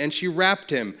son, and she wrapped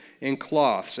him in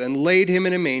cloths and laid him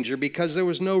in a manger because there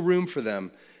was no room for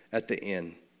them at the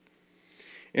inn.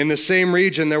 In the same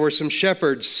region, there were some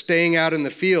shepherds staying out in the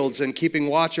fields and keeping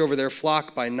watch over their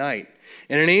flock by night.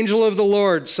 And an angel of the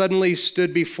Lord suddenly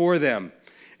stood before them,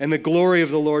 and the glory of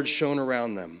the Lord shone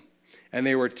around them, and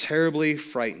they were terribly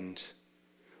frightened.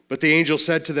 But the angel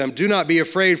said to them, "Do not be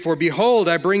afraid, for behold,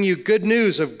 I bring you good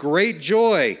news of great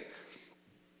joy."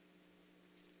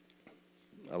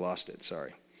 I lost it,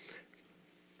 sorry.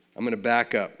 I'm going to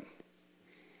back up.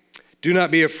 "Do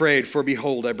not be afraid, for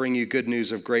behold, I bring you good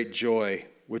news of great joy,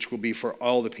 which will be for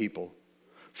all the people.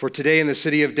 For today in the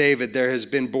city of David there has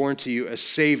been born to you a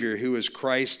Savior who is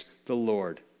Christ the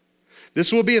Lord.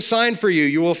 This will be a sign for you.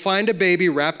 You will find a baby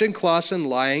wrapped in cloths and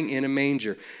lying in a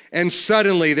manger." And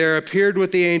suddenly there appeared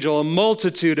with the angel a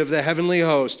multitude of the heavenly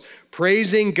host,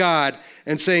 praising God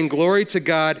and saying, "Glory to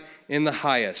God in the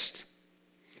highest,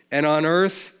 and on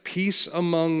earth peace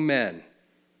among men."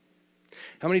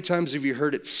 How many times have you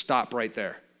heard it stop right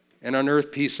there? "And on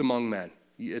earth peace among men."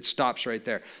 It stops right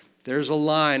there. There's a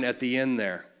line at the end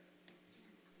there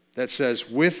that says,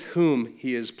 "with whom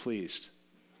he is pleased."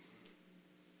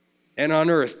 And on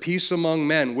earth, peace among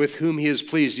men with whom he is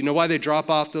pleased. You know why they drop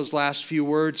off those last few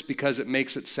words? Because it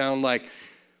makes it sound like,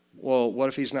 well, what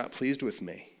if he's not pleased with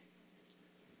me?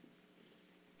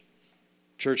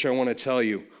 Church, I want to tell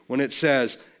you, when it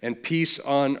says, "and peace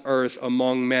on earth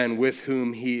among men with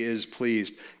whom he is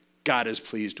pleased," God is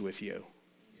pleased with you.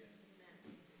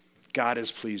 God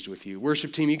is pleased with you.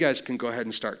 Worship team, you guys can go ahead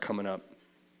and start coming up.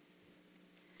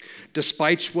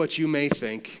 Despite what you may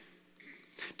think,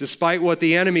 despite what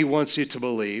the enemy wants you to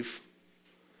believe,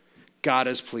 God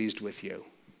is pleased with you.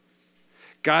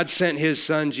 God sent his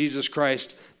son, Jesus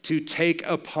Christ, to take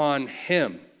upon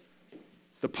him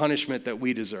the punishment that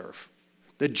we deserve,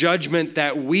 the judgment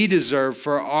that we deserve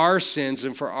for our sins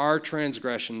and for our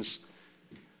transgressions.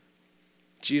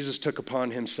 Jesus took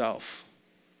upon himself.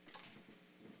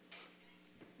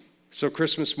 So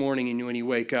Christmas morning, and when you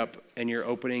wake up and you're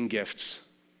opening gifts,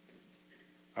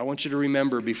 I want you to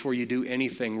remember before you do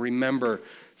anything, remember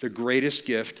the greatest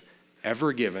gift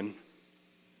ever given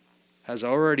has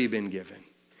already been given,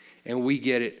 and we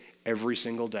get it every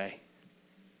single day.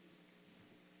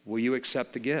 Will you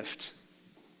accept the gift?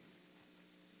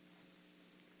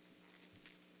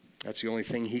 That's the only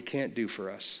thing he can't do for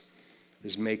us,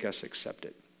 is make us accept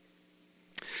it.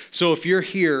 So if you're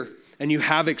here and you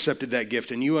have accepted that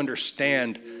gift and you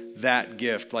understand that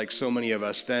gift like so many of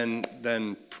us,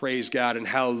 then praise God and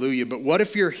hallelujah. But what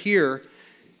if you're here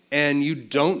and you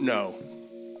don't know?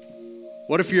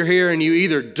 What if you're here and you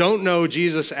either don't know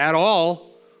Jesus at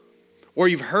all, or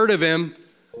you've heard of him,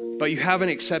 but you haven't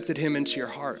accepted him into your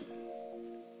heart?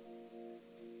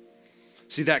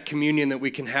 See, that communion that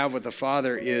we can have with the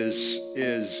Father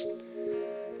is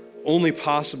only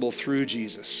possible through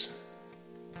Jesus.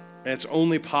 And it's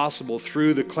only possible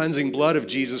through the cleansing blood of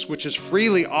Jesus, which is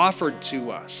freely offered to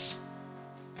us.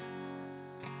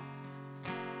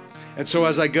 And so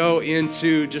as I go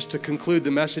into, just to conclude the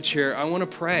message here, I want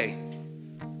to pray.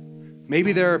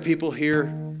 Maybe there are people here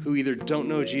who either don't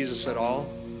know Jesus at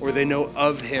all, or they know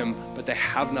of him, but they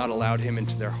have not allowed him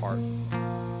into their heart.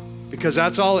 Because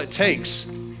that's all it takes.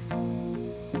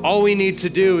 All we need to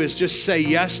do is just say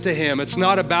yes to him. It's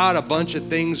not about a bunch of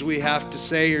things we have to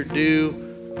say or do.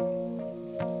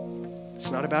 It's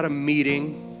not about a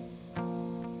meeting.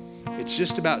 It's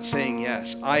just about saying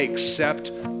yes. I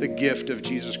accept the gift of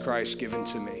Jesus Christ given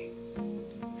to me.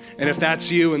 And if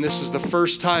that's you, and this is the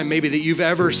first time maybe that you've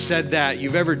ever said that,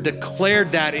 you've ever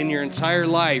declared that in your entire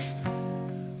life,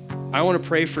 I want to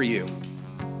pray for you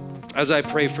as I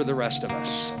pray for the rest of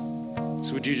us.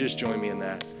 So would you just join me in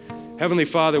that? Heavenly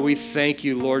Father, we thank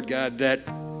you, Lord God, that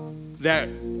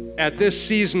at this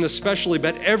season especially,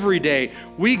 but every day,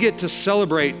 we get to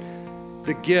celebrate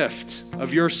the gift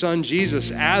of your Son Jesus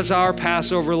as our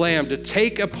Passover lamb, to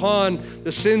take upon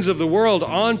the sins of the world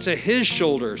onto his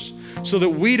shoulders so that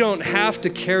we don't have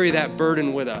to carry that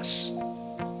burden with us.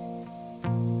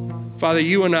 Father,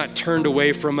 you are not turned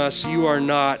away from us. You are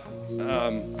not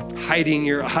hiding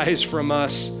your eyes from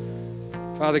us.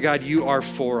 Father God, you are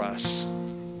for us.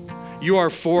 you are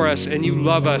for us and you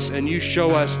love us and you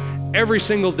show us every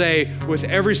single day with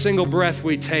every single breath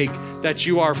we take that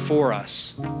you are for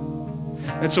us.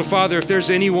 And so, Father, if there's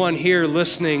anyone here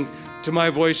listening to my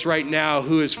voice right now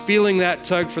who is feeling that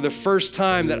tug for the first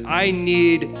time that I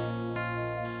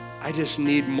just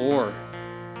need more.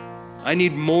 I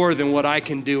need more than what I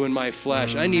can do in my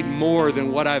flesh. I need more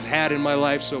than what I've had in my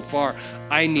life so far.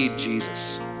 I need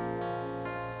Jesus.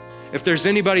 If there's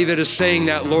anybody that is saying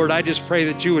that, Lord, I just pray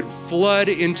that you would flood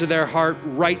into their heart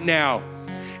right now.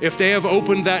 If they have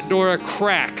opened that door a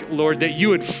crack, Lord, that you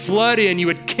would flood in, you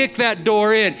would kick that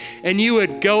door in, and you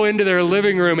would go into their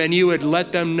living room and you would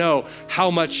let them know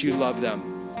how much you love them.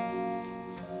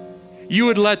 You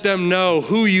would let them know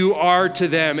who you are to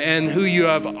them and who you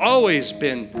have always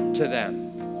been to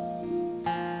them.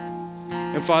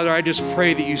 And Father, I just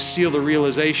pray that you seal the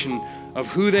realization of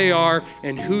who they are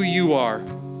and who you are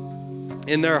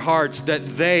in their hearts, that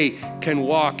they can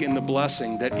walk in the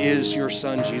blessing that is your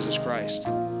Son, Jesus Christ.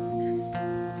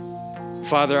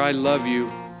 Father, I love you,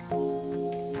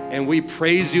 and we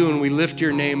praise you and we lift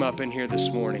your name up in here this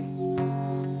morning.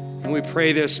 And we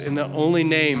pray this in the only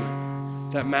name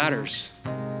that matters,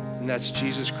 and that's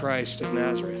Jesus Christ of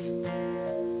Nazareth.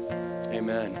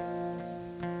 Amen.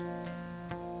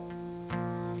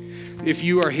 If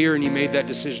you are here and you made that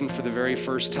decision for the very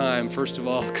first time, first of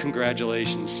all,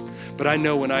 congratulations. But I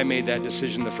know when I made that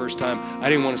decision the first time, I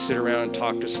didn't want to sit around and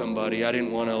talk to somebody. I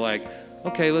didn't want to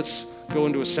okay, let's go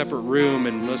into a separate room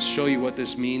and let's show you what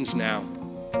this means now.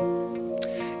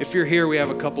 If you're here, we have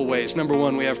a couple ways. Number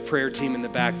one, we have a prayer team in the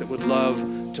back that would love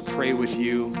to pray with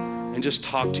you and just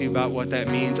talk to you about what that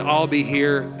means. I'll be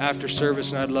here after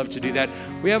service, and I'd love to do that.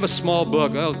 We have a small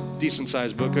book, a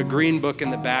decent-sized book, a green book in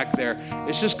the back there.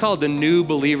 It's just called the New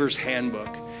Believer's Handbook,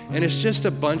 and it's just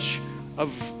a bunch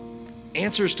of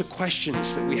answers to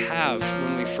questions that we have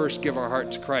when we first give our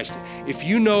heart to Christ. If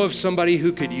you know of somebody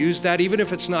who could use that, even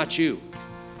if it's not you,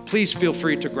 please feel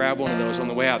free to grab one of those on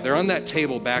the way out. They're on that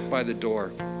table back by the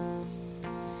door.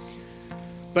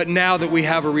 But now that we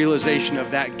have a realization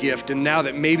of that gift, and now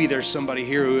that maybe there's somebody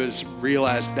here who has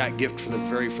realized that gift for the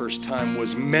very first time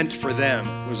was meant for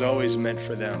them, was always meant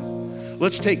for them,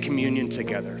 let's take communion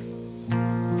together.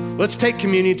 Let's take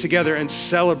communion together and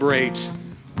celebrate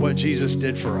what Jesus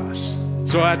did for us.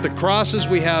 So at the crosses,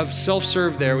 we have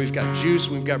self-serve there. We've got juice,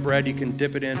 we've got bread. You can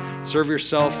dip it in. Serve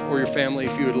yourself or your family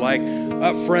if you would like.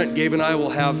 Up front, Gabe and I will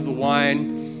have the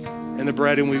wine and the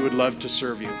bread, and we would love to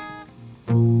serve you.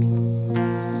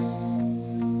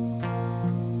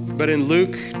 But in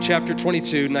Luke chapter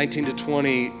 22, 19 to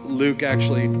 20, Luke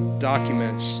actually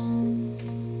documents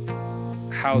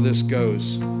how this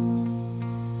goes.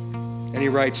 And he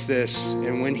writes this,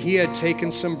 "And when he had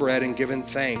taken some bread and given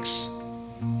thanks,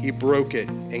 he broke it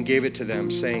and gave it to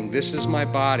them, saying, 'This is my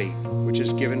body, which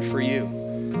is given for you.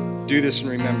 Do this in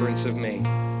remembrance of me.'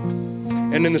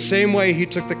 And in the same way, he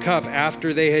took the cup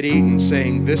after they had eaten,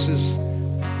 saying, 'This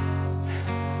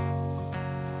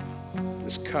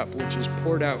cup which is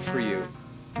poured out for you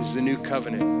is the new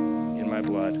covenant in my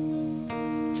blood.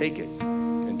 Take it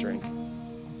and drink.'"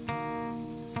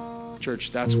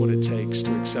 Church, that's what it takes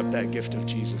to accept that gift of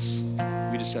Jesus.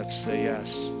 We just have to say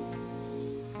yes.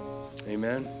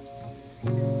 Amen.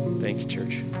 Thank you,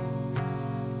 church.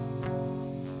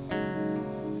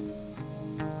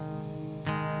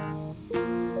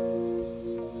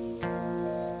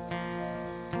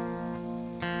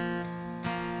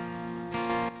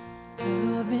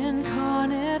 Love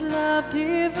incarnate, love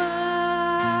divine,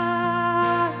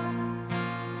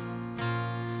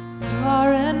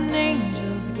 star and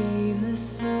angels gave the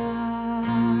sign.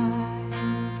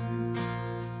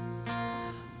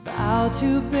 Bow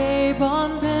to babe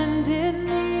on bended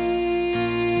knee,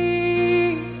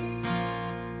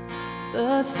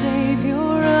 the Savior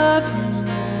of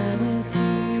humanity.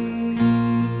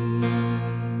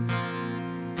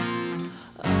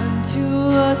 Unto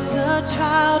us a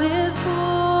child is born,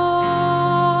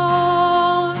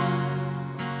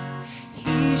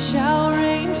 he shall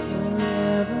reign forevermore.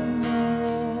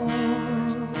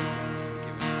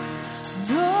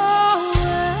 Noel,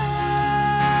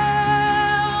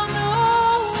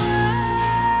 Noel,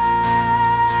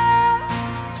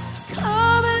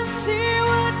 come and see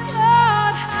what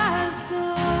God has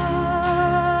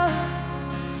done.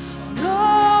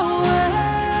 Noel,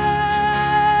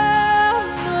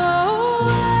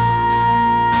 Noel,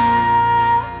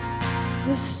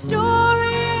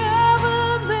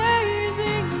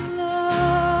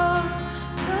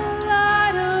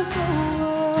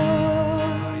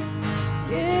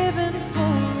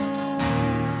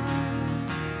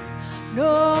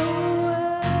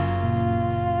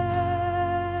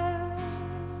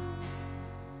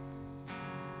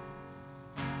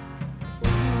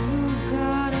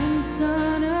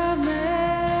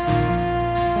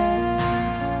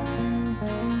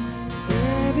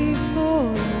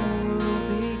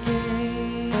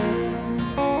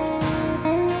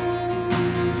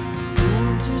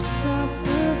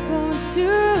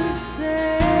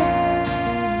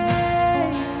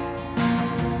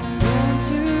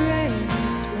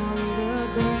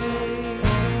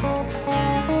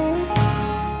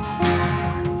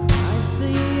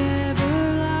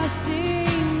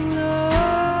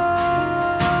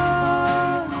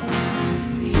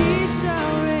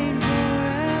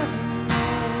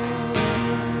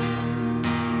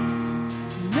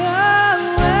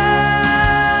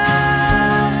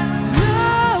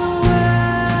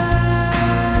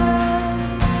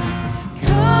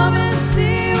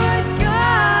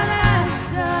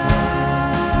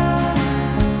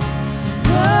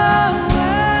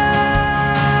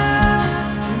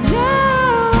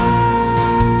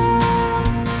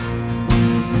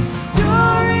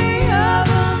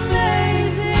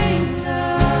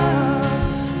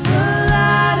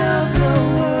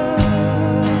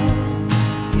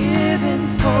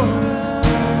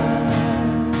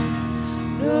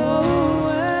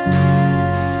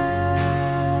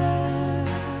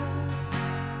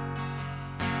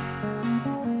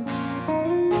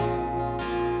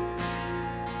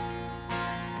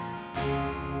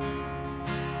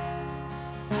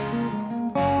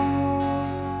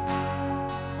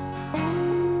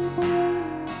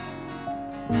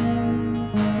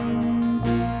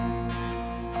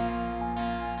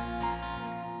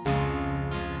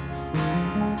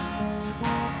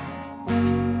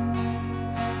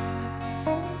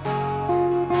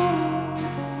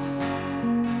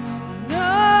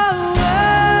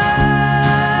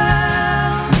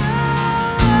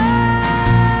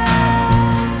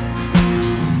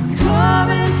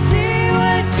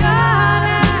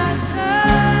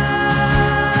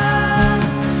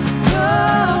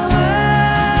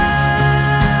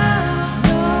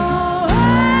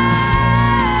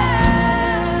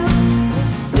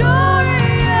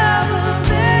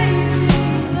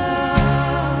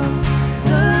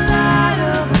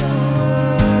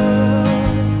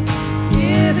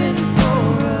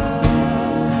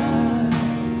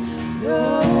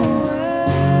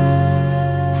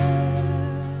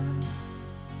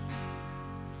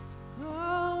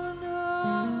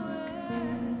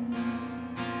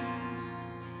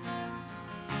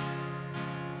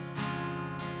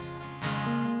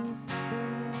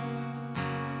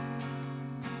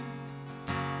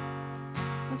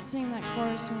 sing that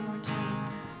chorus one more time.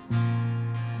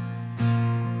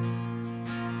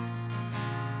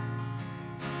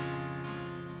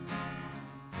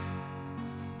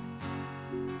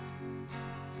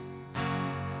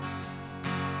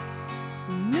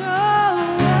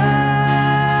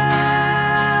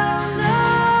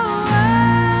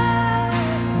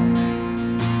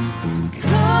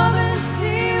 Come and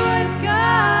see what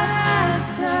God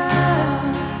has done.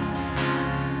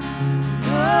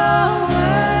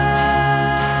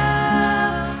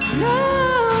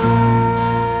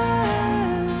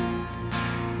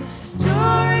 The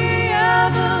story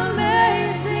of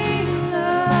amazing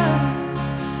love,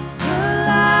 the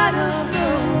light of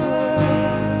the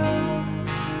world,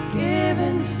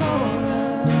 given for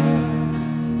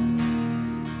us.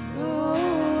 Noel.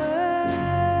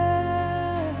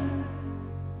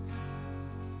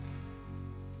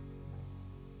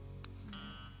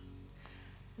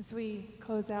 As we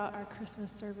close out our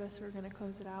Christmas service, we're going to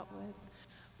close it out with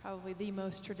probably the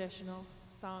most traditional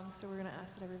song. So we're going to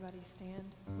ask that everybody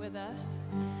stand with us.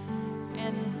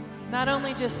 And not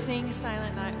only just sing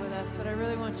Silent Night with us, but I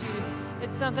really want you to,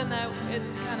 it's something that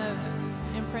it's kind of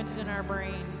imprinted in our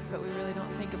brains, but we really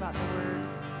don't think about the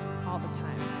words all the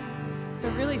time. So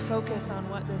really focus on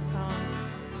what this song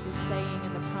is saying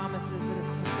and the promises that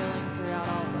it's fulfilling throughout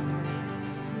all the lyrics.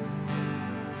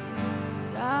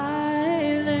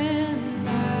 Silent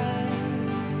night,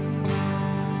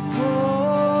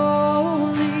 holy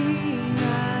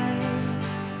night,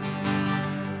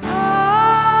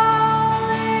 all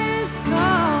is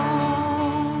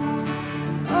calm,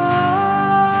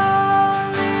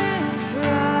 all is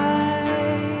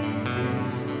bright.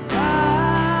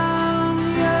 Round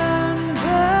yon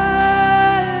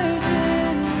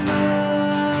virgin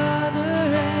mother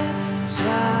and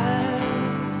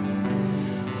child,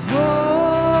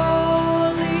 holy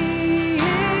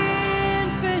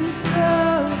infant, so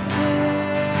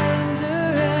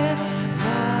tender and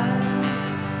mild,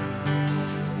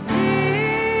 sleep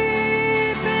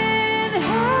in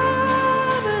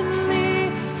heavenly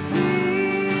peace,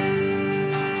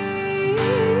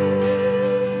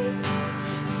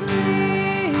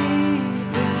 sleep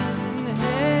in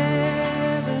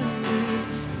heavenly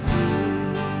peace.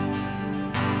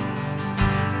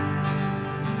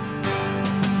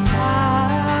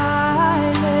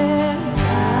 Silent,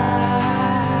 silent,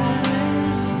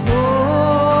 holy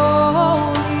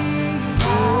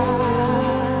night.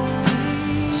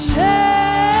 Shepherds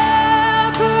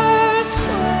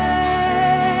quake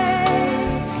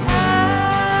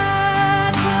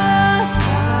at the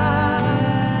sight.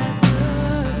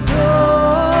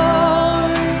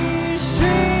 Glory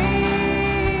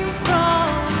stream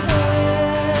from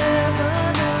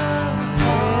heaven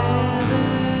of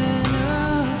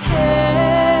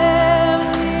heavenly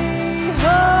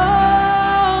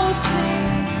hosts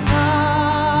sing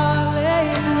hallelujah.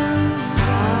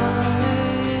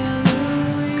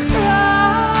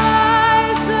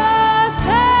 Christ the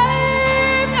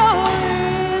Savior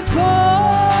is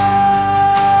born.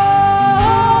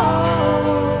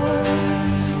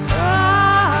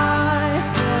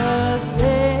 Christ the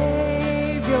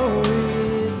Savior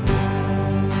is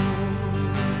born.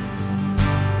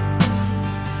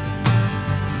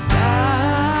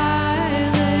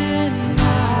 Silent,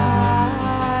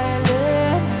 silent,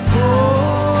 holy,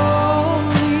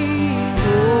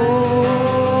 holy,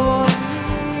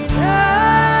 Son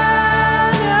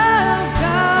of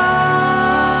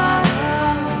God,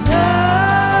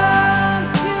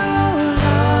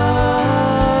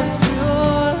 love's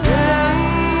pure, radiant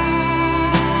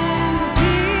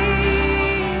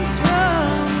beams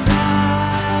from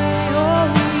thy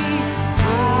holy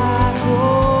faculty,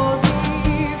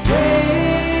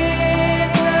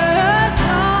 faith, the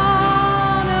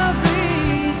dawn of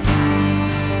redeeming,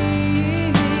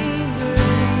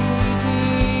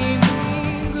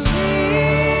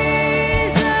 Jesus,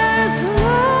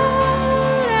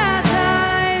 Lord, at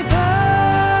thy birth.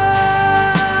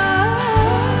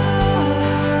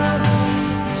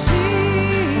 Jesus,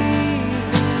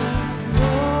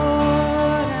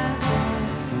 Lord, at thy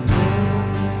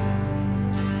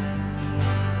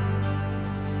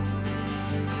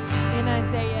In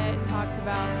Isaiah, it talked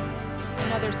about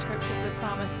another scripture, the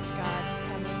promise of God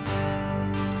coming.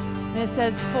 And it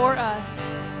says, "For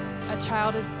us a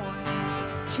child is born,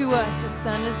 to us a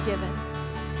son is given,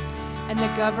 and the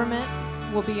government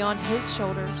will be on his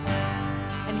shoulders,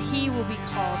 and he will be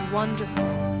called Wonderful,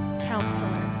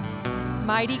 Counselor,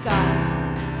 Mighty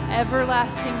God,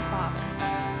 Everlasting Father,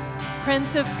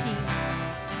 Prince of Peace.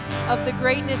 Of the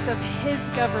greatness of his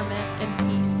government and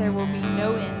peace there will be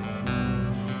no end.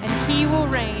 And he will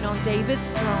reign on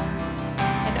David's throne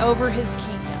and over his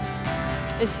kingdom,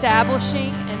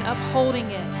 establishing and upholding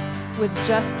it with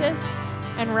justice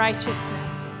and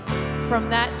righteousness from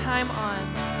that time on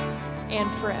and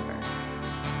forever.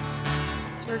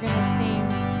 So we're going to sing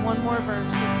one more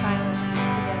verse of Silent Night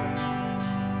together.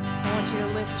 I want you to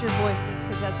lift your voices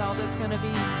because that's all that's going to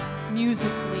be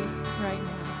musically right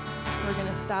now. We're going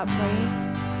to stop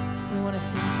playing. We want to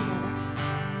sing together.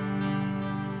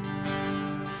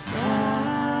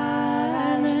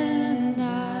 Silent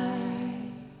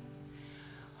night,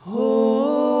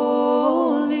 holy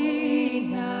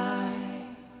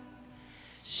night,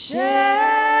 shepherds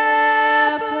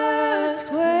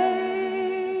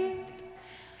quake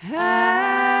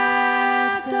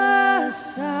at the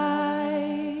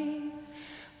sight,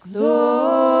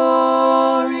 glory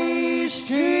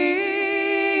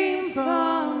stream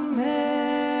from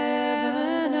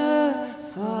heaven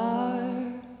afar.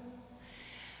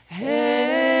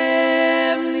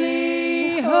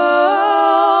 Heavenly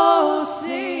hosts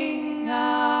sing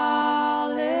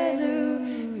hallelujah.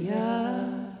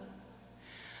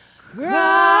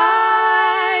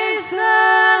 Christ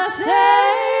the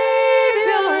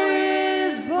Savior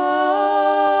is born.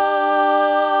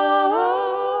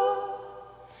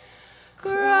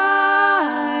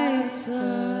 Christ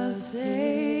the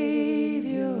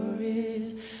Savior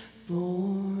is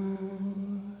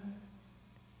born.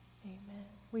 Amen.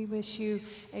 We wish you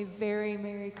a very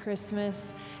Merry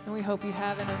Christmas, and we hope you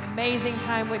have an amazing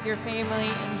time with your family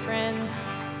and friends.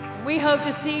 We hope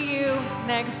to see you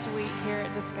next week here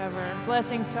at Discover.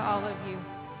 Blessings to all of you.